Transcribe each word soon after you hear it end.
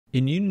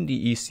In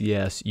Unity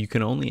ECS, you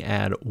can only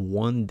add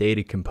one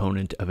data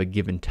component of a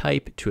given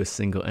type to a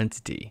single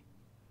entity.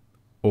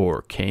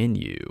 Or can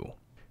you?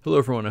 Hello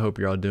everyone, I hope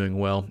you're all doing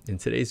well. In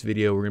today's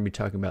video, we're going to be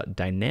talking about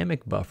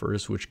dynamic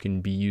buffers, which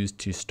can be used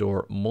to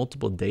store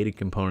multiple data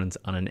components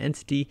on an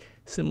entity,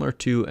 similar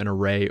to an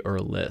array or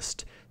a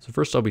list. So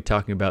first I'll be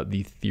talking about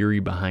the theory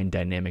behind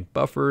dynamic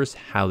buffers,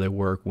 how they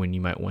work, when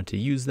you might want to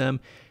use them.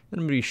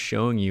 Then I'm going to be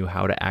showing you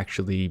how to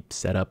actually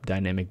set up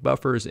dynamic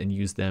buffers and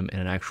use them in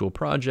an actual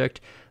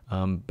project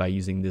by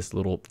using this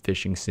little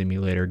fishing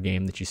simulator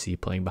game that you see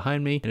playing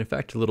behind me. And in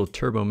fact, a little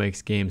Turbo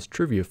Makes Games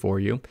trivia for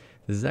you.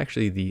 This is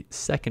actually the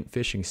second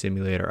fishing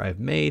simulator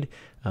I've made.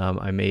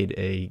 I made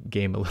a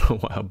game a little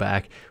while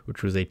back,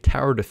 which was a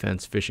tower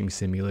defense fishing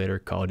simulator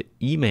called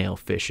Email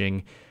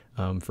Fishing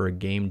for a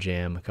game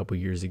jam a couple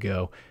years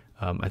ago.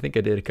 I think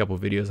I did a couple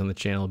videos on the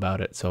channel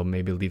about it, so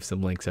maybe leave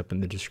some links up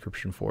in the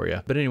description for you.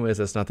 But anyways,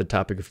 that's not the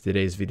topic of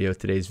today's video.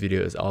 Today's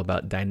video is all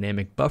about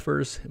dynamic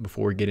buffers.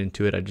 Before we get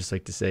into it, I'd just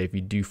like to say if you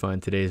do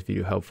find today's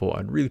video helpful,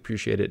 I'd really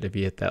appreciate it if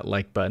you hit that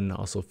like button.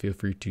 Also, feel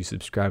free to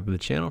subscribe to the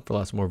channel for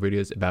lots more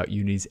videos about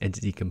Unity's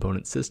entity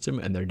component system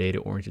and their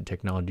data-oriented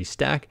technology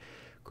stack.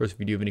 Of course, if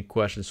you do have any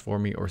questions for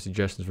me or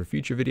suggestions for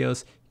future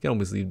videos, you can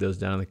always leave those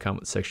down in the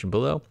comment section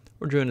below,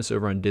 or join us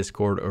over on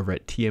Discord over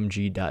at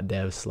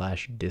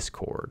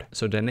tmg.dev/discord.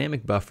 So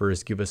dynamic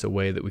buffers give us a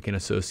way that we can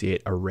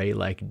associate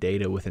array-like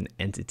data with an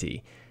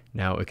entity.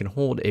 Now it can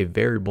hold a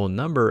variable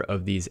number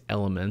of these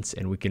elements,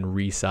 and we can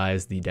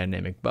resize the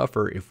dynamic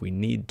buffer if we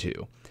need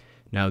to.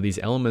 Now these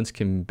elements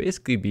can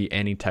basically be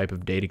any type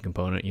of data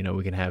component. You know,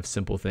 we can have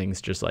simple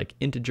things just like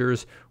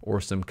integers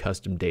or some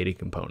custom data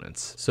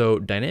components. So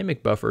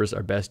dynamic buffers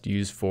are best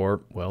used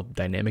for, well,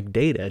 dynamic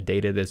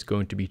data that's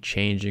going to be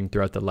changing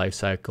throughout the life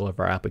cycle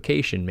of our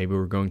application. Maybe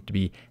we're going to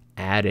be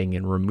adding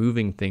and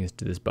removing things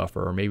to this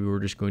buffer, or maybe we're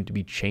just going to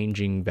be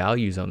changing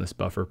values on this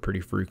buffer pretty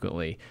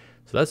frequently.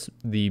 So that's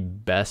the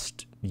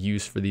best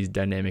use for these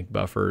dynamic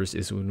buffers,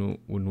 is when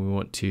we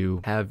want to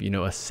have,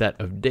 a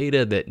set of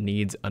data that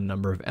needs a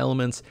number of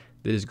elements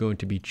that is going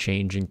to be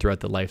changing throughout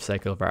the life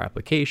cycle of our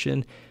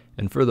application.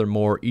 And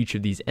furthermore, each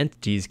of these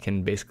entities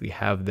can basically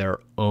have their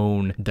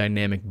own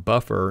dynamic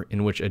buffer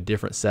in which a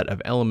different set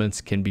of elements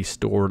can be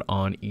stored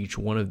on each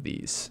one of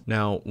these.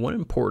 Now, one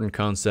important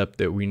concept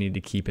that we need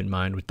to keep in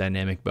mind with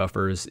dynamic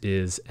buffers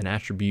is an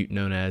attribute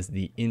known as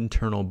the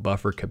internal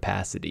buffer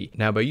capacity.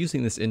 Now, by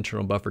using this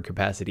internal buffer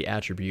capacity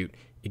attribute,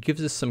 it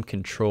gives us some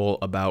control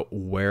about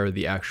where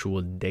the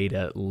actual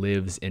data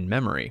lives in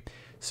memory.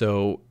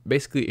 So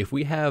basically, if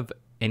we have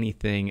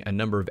a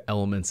number of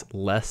elements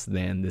less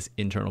than this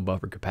internal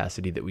buffer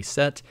capacity that we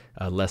set,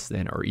 less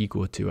than or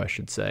equal to, I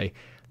should say,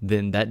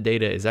 then that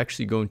data is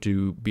actually going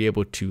to be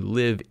able to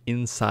live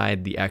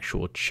inside the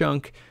actual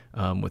chunk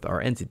with our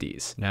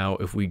entities. Now,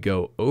 if we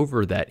go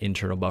over that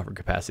internal buffer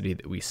capacity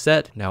that we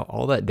set, now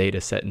all that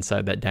data set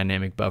inside that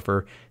dynamic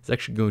buffer is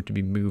actually going to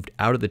be moved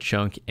out of the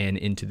chunk and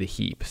into the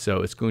heap.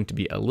 So it's going to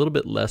be a little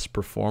bit less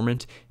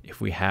performant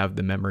if we have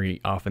the memory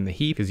off in the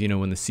heap, because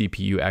when the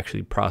CPU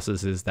actually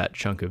processes that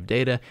chunk of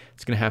data,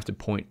 it's going to have to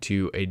point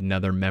to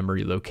another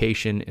memory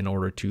location in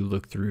order to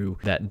look through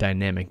that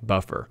dynamic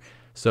buffer.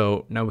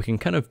 So now we can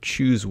kind of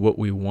choose what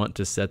we want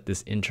to set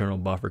this internal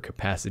buffer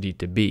capacity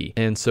to be.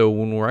 And so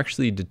when we're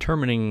actually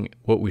determining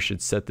what we should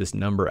set this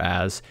number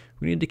as,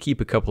 we need to keep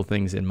a couple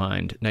things in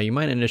mind. Now you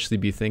might initially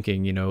be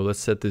thinking, let's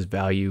set this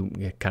value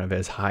kind of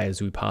as high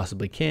as we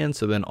possibly can,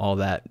 so then all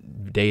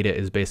that data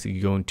is basically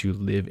going to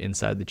live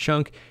inside the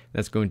chunk.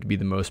 That's going to be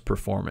the most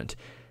performant.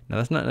 Now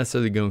that's not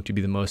necessarily going to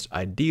be the most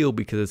ideal,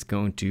 because it's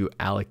going to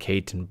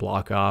allocate and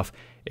block off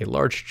a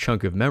large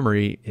chunk of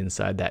memory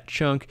inside that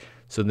chunk.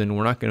 So then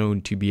we're not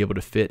going to be able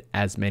to fit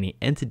as many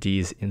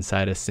entities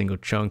inside a single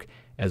chunk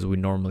as we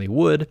normally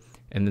would.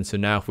 And then so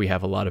now if we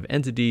have a lot of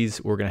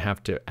entities, we're going to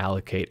have to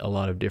allocate a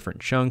lot of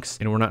different chunks,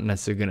 and we're not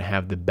necessarily going to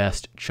have the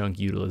best chunk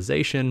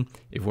utilization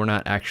if we're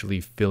not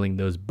actually filling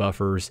those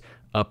buffers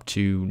up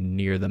to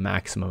near the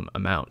maximum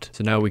amount.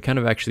 So now we kind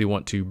of actually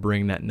want to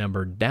bring that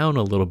number down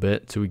a little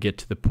bit, so we get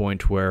to the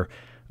point where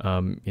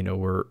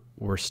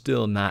we're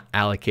still not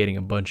allocating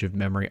a bunch of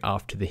memory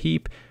off to the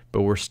heap,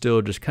 but we're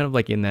still just kind of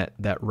like in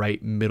that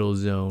right middle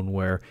zone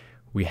where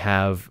we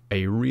have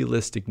a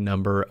realistic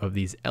number of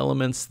these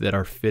elements that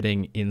are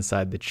fitting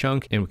inside the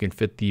chunk, and we can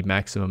fit the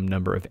maximum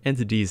number of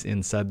entities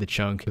inside the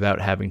chunk without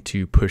having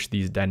to push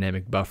these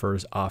dynamic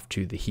buffers off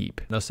to the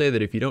heap. Now, say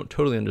that if you don't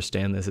totally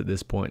understand this at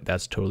this point,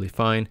 that's totally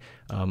fine.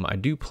 I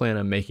do plan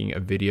on making a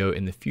video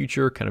in the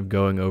future kind of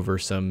going over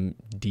some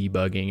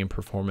debugging and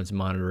performance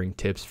monitoring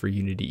tips for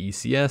Unity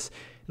ECS.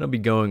 And I'll be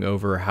going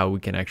over how we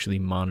can actually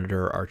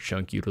monitor our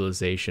chunk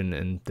utilization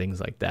and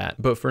things like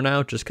that. But for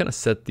now, just kind of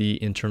set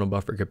the internal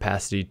buffer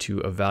capacity to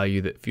a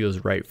value that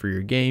feels right for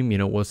your game.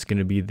 What's going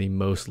to be the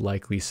most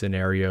likely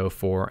scenario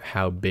for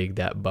how big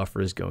that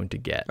buffer is going to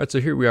get. All right,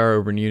 so here we are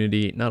over in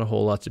Unity. Not a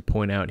whole lot to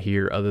point out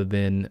here other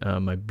than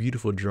my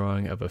beautiful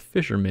drawing of a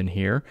fisherman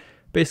here.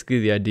 Basically,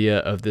 the idea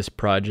of this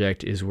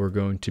project is we're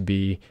going to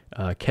be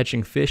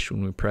catching fish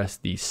when we press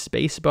the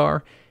space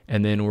bar,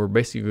 And then we're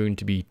basically going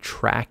to be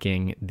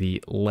tracking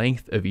the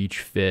length of each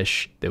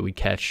fish that we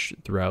catch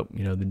throughout,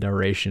 the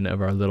duration of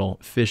our little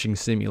fishing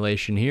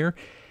simulation here.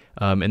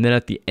 And then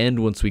at the end,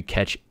 once we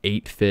catch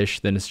 8 fish,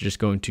 then it's just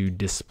going to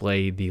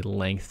display the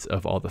lengths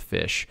of all the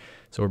fish.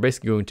 So we're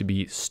basically going to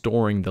be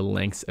storing the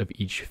lengths of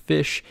each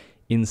fish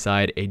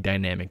inside a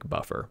dynamic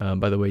buffer.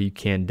 By the way, you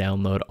can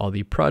download all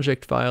the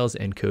project files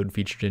and code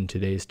featured in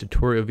today's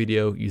tutorial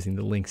video using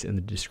the links in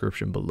the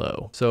description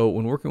below. So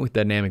when working with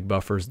dynamic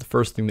buffers, the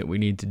first thing that we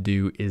need to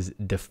do is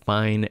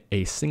define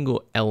a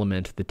single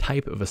element, the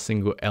type of a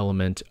single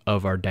element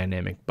of our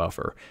dynamic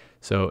buffer.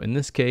 So in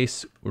this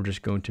case, we're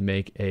just going to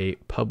make a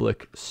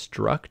public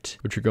struct,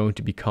 which we're going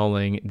to be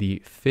calling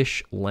the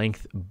fish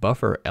length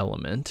buffer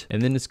element.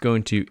 And then it's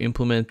going to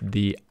implement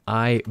the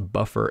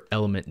iBuffer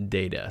element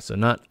data. So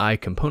not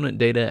iComponent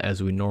data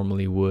as we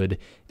normally would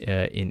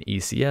in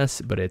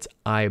ECS, but it's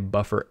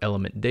iBuffer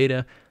element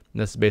data. And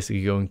that's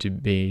basically going to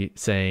be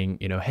saying,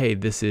 hey,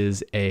 this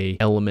is a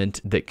element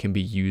that can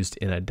be used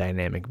in a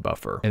dynamic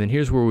buffer. And then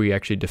here's where we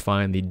actually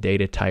define the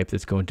data type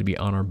that's going to be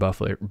on our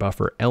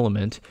buffer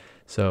element.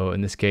 So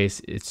in this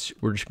case,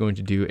 we're just going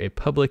to do a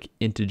public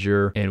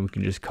integer, and we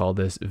can just call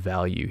this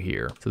value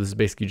here. So this is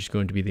basically just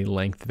going to be the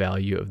length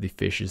value of the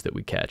fishes that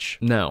we catch.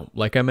 Now,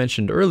 like I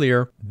mentioned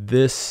earlier,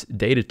 this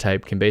data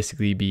type can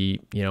basically be,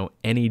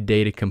 any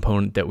data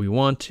component that we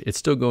want. It's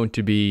still going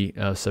to be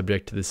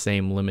subject to the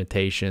same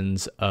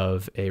limitations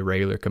of a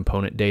regular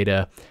component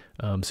data.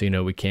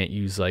 So, we can't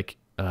use like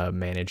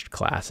managed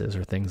classes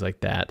or things like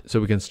that.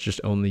 So we can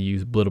just only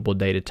use blittable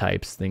data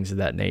types, things of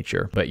that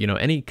nature. But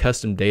any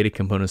custom data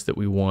components that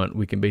we want,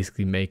 we can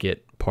basically make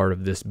it part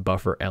of this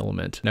buffer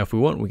element. Now, if we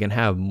want, we can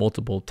have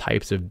multiple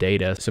types of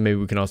data. So maybe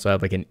we can also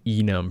have like an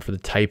enum for the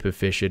type of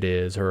fish it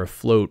is, or a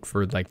float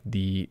for like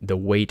the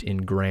weight in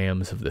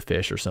grams of the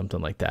fish or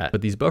something like that.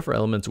 But these buffer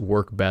elements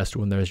work best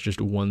when there's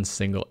just one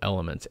single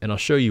element. And I'll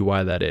show you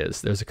why that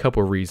is. There's a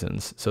couple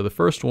reasons. So the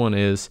first one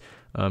is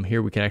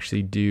here we can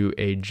actually do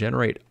a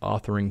generate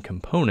authoring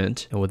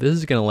component. And what this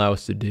is going to allow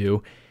us to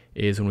do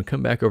is when we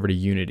come back over to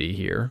Unity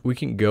here, we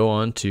can go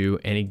on to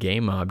any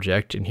game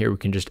object, and here we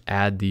can just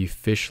add the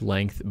fish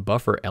length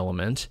buffer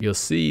element. You'll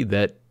see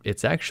that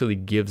it's actually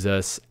gives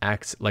us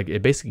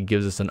it basically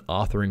gives us an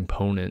authoring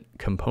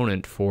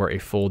component for a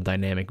full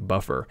dynamic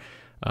buffer.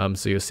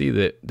 So you'll see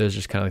that there's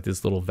just kind of like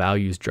this little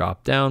values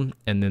drop down,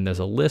 and then there's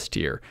a list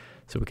here.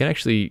 So we can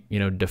actually,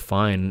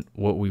 define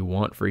what we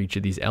want for each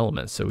of these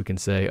elements. So we can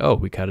say, oh,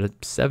 we caught a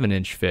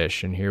 7-inch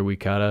fish, and here we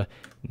caught a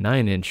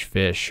 9-inch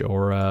fish,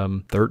 or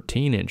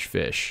 13-inch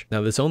fish.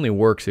 Now this only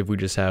works if we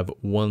just have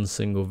one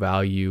single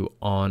value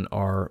on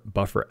our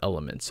buffer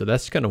element. So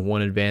that's kind of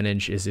one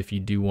advantage, is if you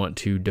do want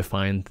to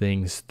define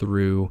things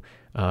through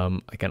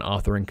like an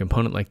authoring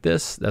component like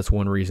this, that's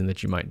one reason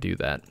that you might do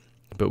that.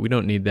 But we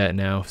don't need that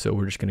now, so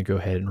we're just going to go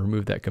ahead and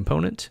remove that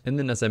component. And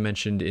then, as I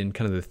mentioned in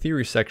kind of the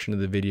theory section of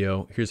the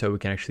video, here's how we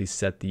can actually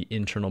set the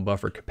internal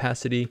buffer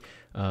capacity.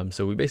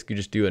 So we basically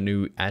just do a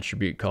new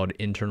attribute called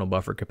internal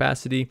buffer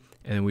capacity,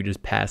 and then we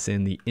just pass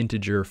in the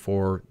integer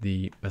for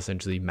the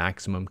essentially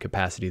maximum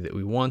capacity that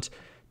we want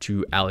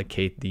to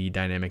allocate the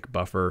dynamic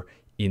buffer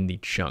in the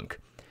chunk.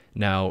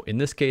 Now, in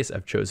this case,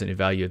 I've chosen a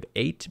value of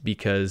 8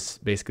 because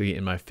basically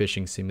in my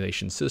fishing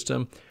simulation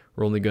system,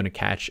 we're only going to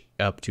catch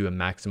up to a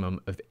maximum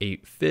of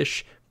 8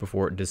 fish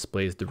before it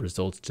displays the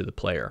results to the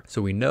player.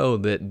 So we know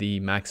that the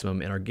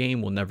maximum in our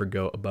game will never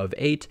go above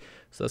 8.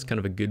 So that's kind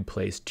of a good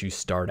place to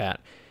start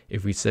at.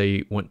 If we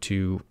say went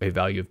to a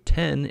value of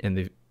 10 and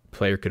the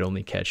player could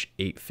only catch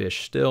 8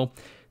 fish still,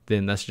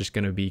 then that's just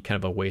going to be kind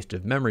of a waste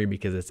of memory,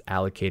 because it's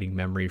allocating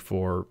memory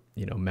for,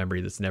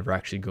 memory that's never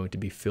actually going to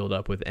be filled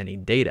up with any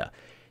data.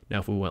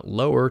 Now, if we went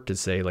lower to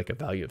say like a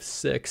value of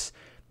 6,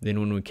 then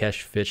when we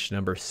catch fish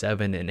number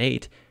 7 and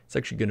 8, it's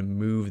actually going to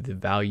move the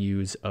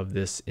values of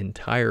this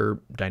entire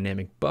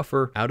dynamic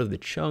buffer out of the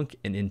chunk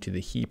and into the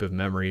heap of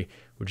memory,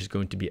 which is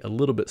going to be a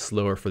little bit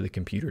slower for the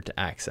computer to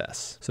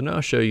access. So now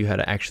I'll show you how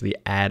to actually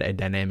add a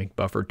dynamic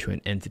buffer to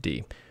an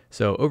entity.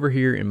 So over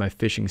here in my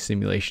fishing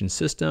simulation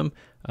system,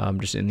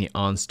 just in the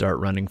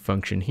onStart running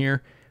function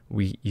here,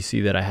 you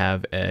see that I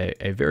have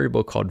a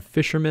variable called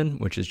fisherman,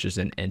 which is just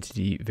an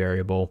entity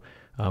variable.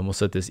 We'll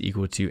set this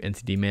equal to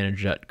entity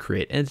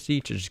manager.create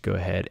entity to just go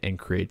ahead and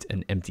create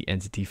an empty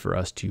entity for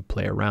us to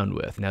play around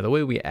with. Now, the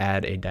way we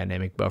add a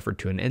dynamic buffer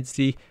to an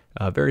entity,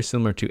 very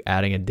similar to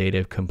adding a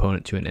data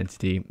component to an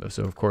entity.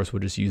 So of course, we'll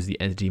just use the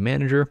entity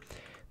manager.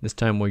 This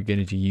time we're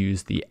going to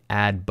use the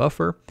add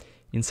buffer.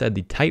 Inside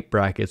the type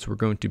brackets, we're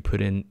going to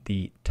put in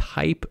the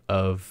type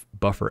of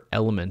buffer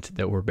element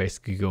that we're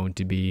basically going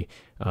to be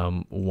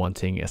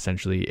wanting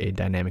essentially a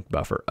dynamic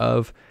buffer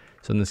of.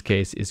 So in this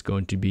case, it's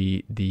going to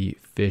be the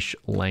fish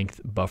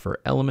length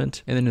buffer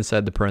element. And then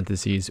inside the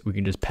parentheses, we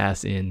can just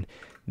pass in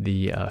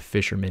the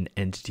fisherman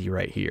entity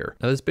right here.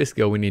 Now that's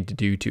basically all we need to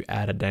do to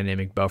add a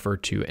dynamic buffer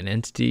to an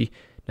entity.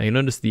 Now you'll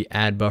notice the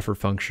add buffer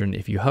function,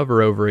 if you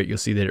hover over it, you'll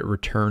see that it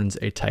returns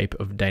a type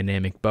of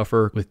dynamic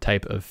buffer with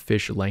type of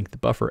fish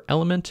length buffer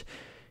element.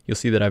 you'll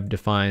see that I've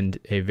defined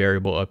a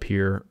variable up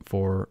here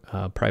for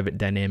private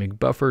dynamic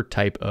buffer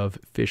type of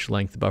fish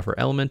length buffer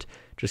element,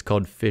 just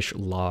called fish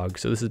log.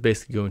 So this is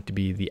basically going to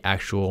be the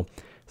actual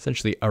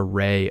essentially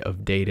array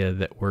of data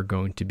that we're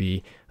going to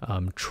be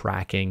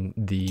tracking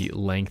the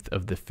length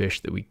of the fish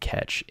that we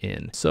catch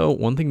in. So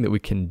one thing that we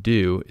can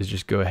do is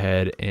just go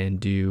ahead and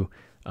do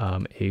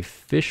a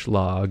fish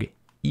log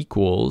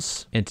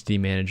equals entity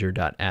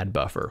manager.add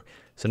buffer.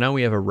 So now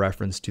we have a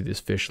reference to this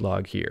fish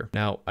log here.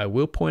 Now I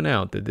will point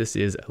out that this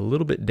is a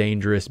little bit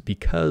dangerous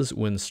because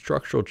when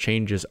structural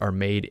changes are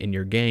made in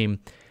your game,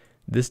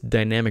 this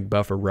dynamic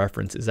buffer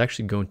reference is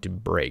actually going to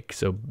break.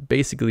 So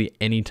basically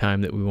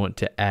anytime that we want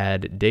to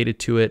add data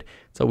to it,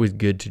 it's always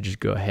good to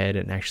just go ahead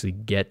and actually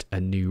get a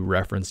new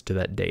reference to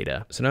that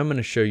data. So now I'm going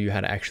to show you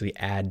how to actually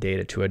add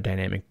data to a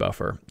dynamic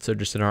buffer. So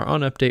just in our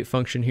onUpdate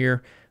function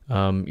here,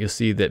 you'll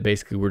see that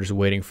basically we're just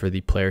waiting for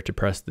the player to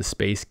press the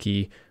space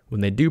key. When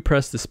they do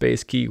press the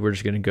space key, we're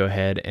just going to go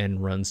ahead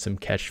and run some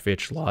catch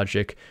fish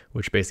logic,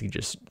 which basically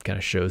just kind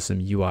of shows some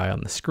UI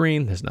on the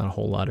screen. There's not a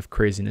whole lot of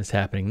craziness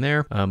happening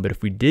there. But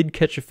if we did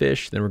catch a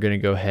fish, then we're going to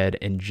go ahead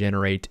and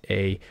generate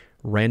a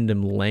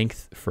random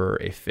length for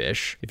a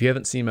fish. If you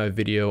haven't seen my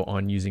video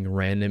on using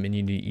random in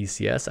Unity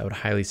ECS, I would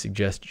highly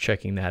suggest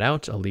checking that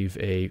out. I'll leave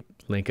a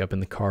link up in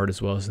the card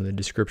as well as in the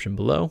description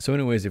below. So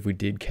anyways, if we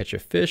did catch a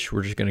fish,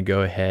 we're just going to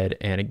go ahead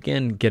and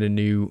again get a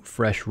new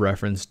fresh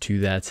reference to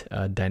that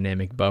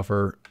dynamic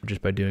buffer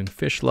just by doing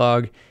fish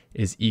log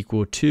is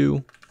equal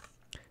to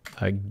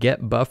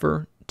get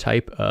buffer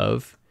type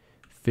of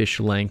fish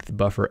length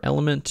buffer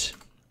element.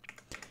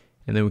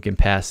 And then we can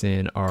pass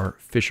in our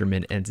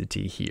fisherman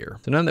entity here.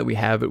 So now that we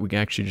have it, we can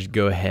actually just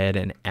go ahead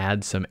and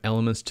add some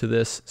elements to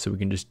this. So we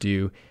can just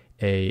do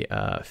a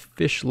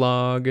fish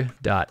log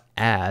dot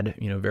add,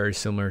 very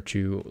similar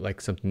to like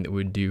something that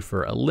we would do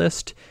for a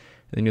list.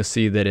 And then you'll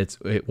see that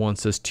it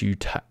wants us to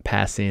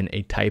pass in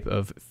a type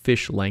of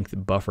fish length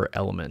buffer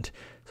element.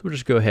 So we'll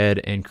just go ahead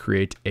and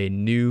create a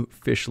new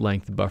fish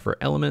length buffer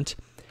element.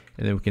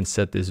 And then we can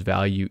set this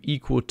value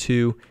equal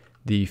to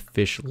the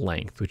fish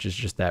length, which is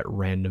just that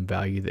random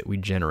value that we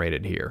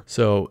generated here.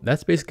 So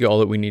that's basically all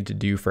that we need to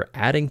do for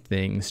adding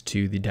things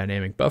to the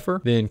dynamic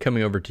buffer. Then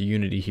coming over to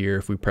Unity here,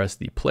 if we press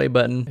the play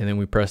button and then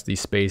we press the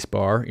space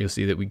bar, you'll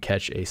see that we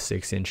catch a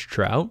 6-inch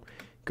trout.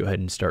 Go ahead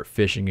and start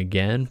fishing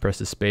again, press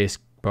the space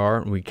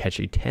bar and we catch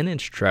a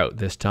 10-inch trout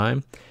this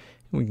time.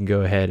 We can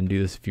go ahead and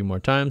do this a few more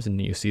times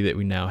and you see that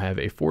we now have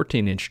a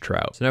 14-inch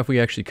trout. So now if we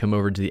actually come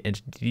over to the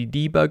entity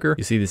debugger,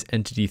 you see this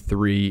entity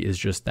 3 is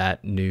just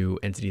that new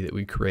entity that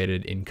we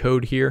created in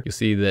code here. You'll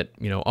see that,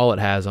 all it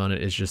has on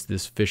it is just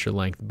this fisher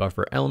length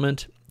buffer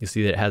element. You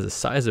see that it has a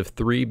size of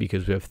 3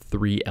 because we have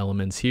 3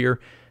 elements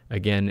here.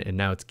 Again, and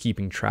now it's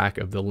keeping track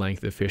of the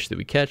length of fish that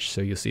we catch.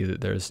 So you'll see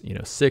that there's,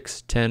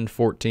 6, 10,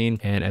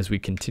 14. And as we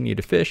continue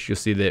to fish, you'll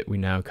see that we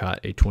now caught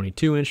a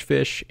 22-inch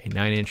fish, a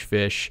 9-inch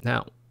fish.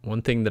 Now,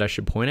 one thing that I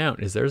should point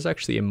out is there's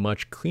actually a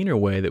much cleaner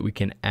way that we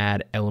can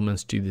add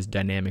elements to this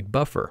dynamic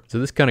buffer. So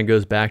this kind of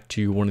goes back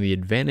to one of the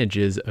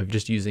advantages of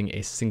just using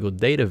a single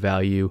data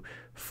value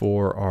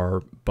for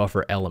our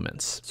buffer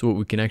elements. So what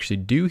we can actually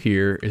do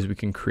here is we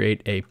can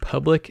create a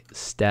public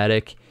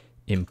static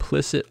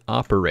implicit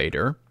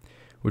operator,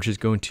 which is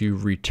going to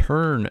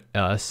return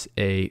us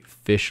a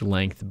fish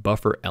length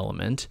buffer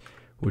element,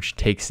 which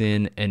takes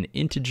in an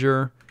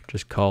integer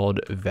just called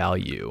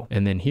value.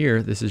 And then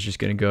here, this is just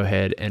going to go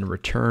ahead and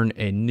return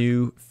a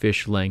new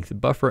fish length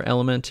buffer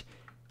element,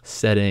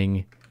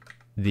 setting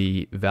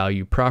the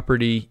value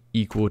property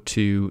equal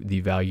to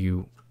the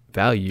value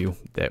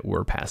that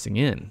we're passing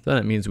in. So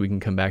that means we can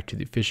come back to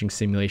the fishing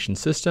simulation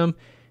system.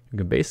 We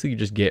can basically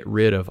just get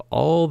rid of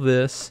all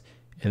this.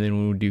 And then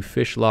when we do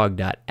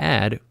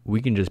fishlog.add,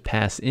 we can just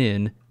pass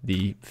in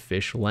the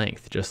fish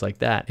length just like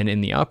that. And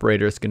in the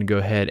operator, it's going to go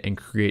ahead and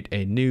create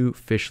a new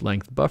fish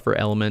length buffer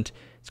element.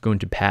 It's going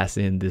to pass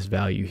in this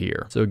value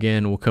here. So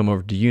again, we'll come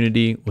over to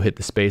Unity, we'll hit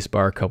the space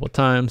bar a couple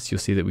times. You'll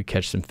see that we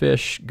catch some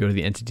fish, go to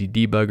the entity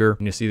debugger,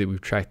 and you'll see that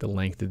we've tracked the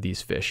length of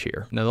these fish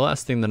here. Now, the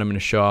last thing that I'm going to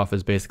show off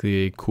is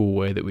basically a cool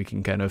way that we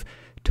can kind of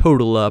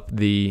total up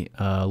the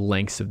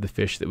lengths of the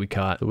fish that we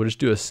caught. So we'll just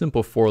do a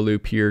simple for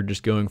loop here,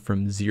 just going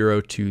from 0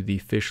 to the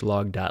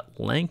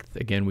fishlog.length.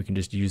 Again, we can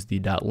just use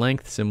the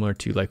 .length similar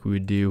to like we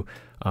would do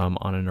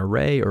on an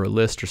array or a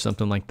list or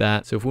something like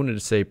that. So if we wanted to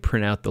say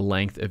print out the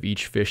length of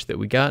each fish that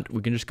we got,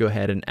 we can just go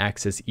ahead and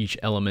access each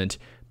element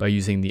by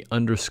using the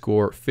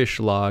underscore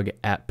fishlog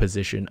at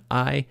position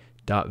I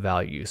dot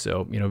value.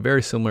 So,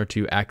 very similar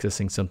to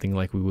accessing something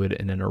like we would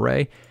in an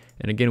array.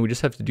 And again, we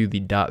just have to do the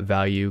dot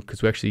value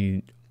because we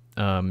actually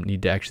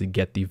need to actually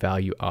get the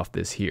value off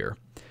this here.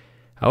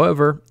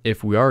 However,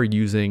 if we are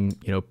using,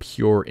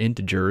 pure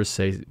integers,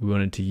 say we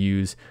wanted to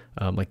use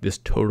like this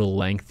total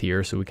length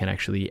here, so we can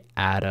actually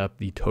add up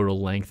the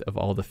total length of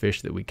all the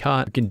fish that we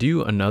caught, we can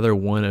do another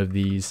one of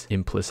these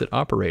implicit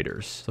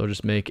operators. So I'll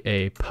just make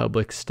a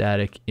public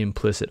static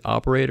implicit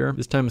operator.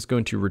 This time it's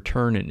going to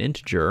return an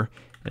integer.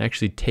 and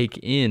actually take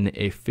in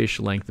a fish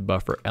length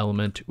buffer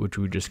element, which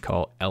we just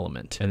call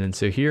element. And then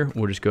so here,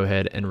 we'll just go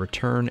ahead and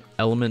return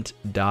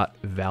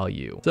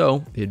element.value.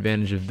 So the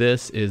advantage of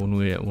this is when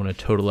we want to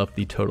total up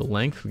the total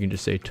length, we can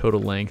just say total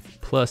length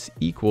plus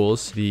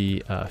equals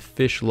the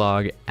fish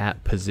log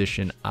at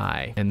position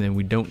I. And then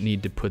we don't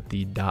need to put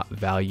the dot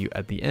value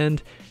at the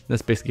end.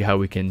 That's basically how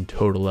we can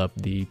total up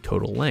the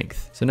total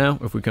length. So now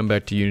if we come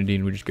back to Unity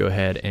and we just go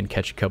ahead and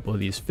catch a couple of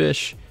these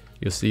fish,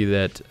 you'll see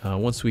that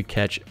once we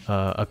catch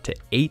up to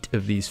 8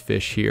 of these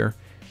fish here,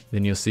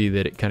 then you'll see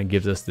that it kind of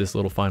gives us this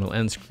little final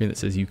end screen that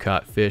says you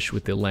caught fish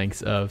with the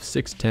lengths of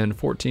 6, 10,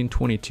 14,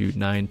 22,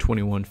 9,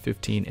 21,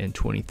 15, and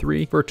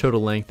 23 for a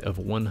total length of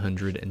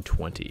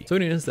 120. So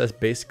anyways, that's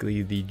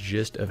basically the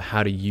gist of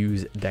how to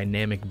use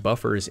dynamic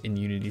buffers in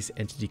Unity's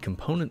entity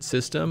component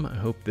system. I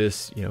hope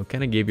this,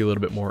 kind of gave you a little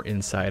bit more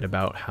insight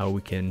about how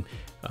we can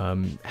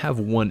have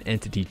one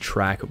entity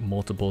track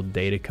multiple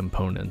data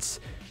components.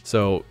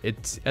 So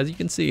it's, as you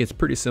can see, it's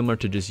pretty similar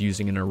to just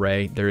using an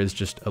array. There is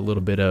just a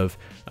little bit of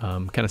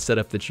kind of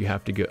setup that you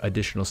have to go,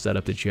 additional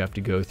setup that you have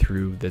to go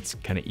through that's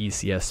kind of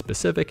ECS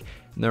specific.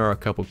 And there are a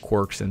couple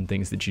quirks and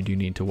things that you do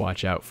need to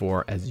watch out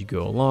for as you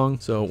go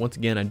along. So once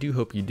again, I do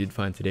hope you did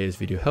find today's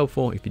video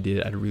helpful. If you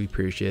did, I'd really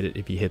appreciate it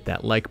if you hit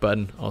that like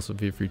button. Also,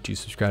 feel free to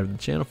subscribe to the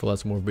channel for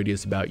lots more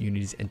videos about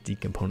Unity's entity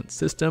component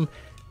system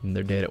and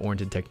their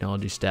data-oriented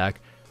technology stack.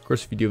 Of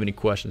course, if you do have any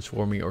questions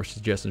for me or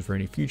suggestions for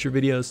any future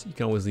videos, you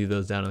can always leave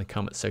those down in the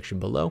comment section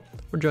below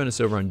or join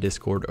us over on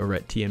Discord over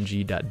at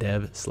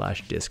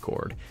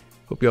tmg.dev/discord.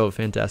 Hope you all have a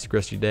fantastic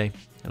rest of your day,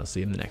 and I'll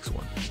see you in the next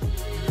one.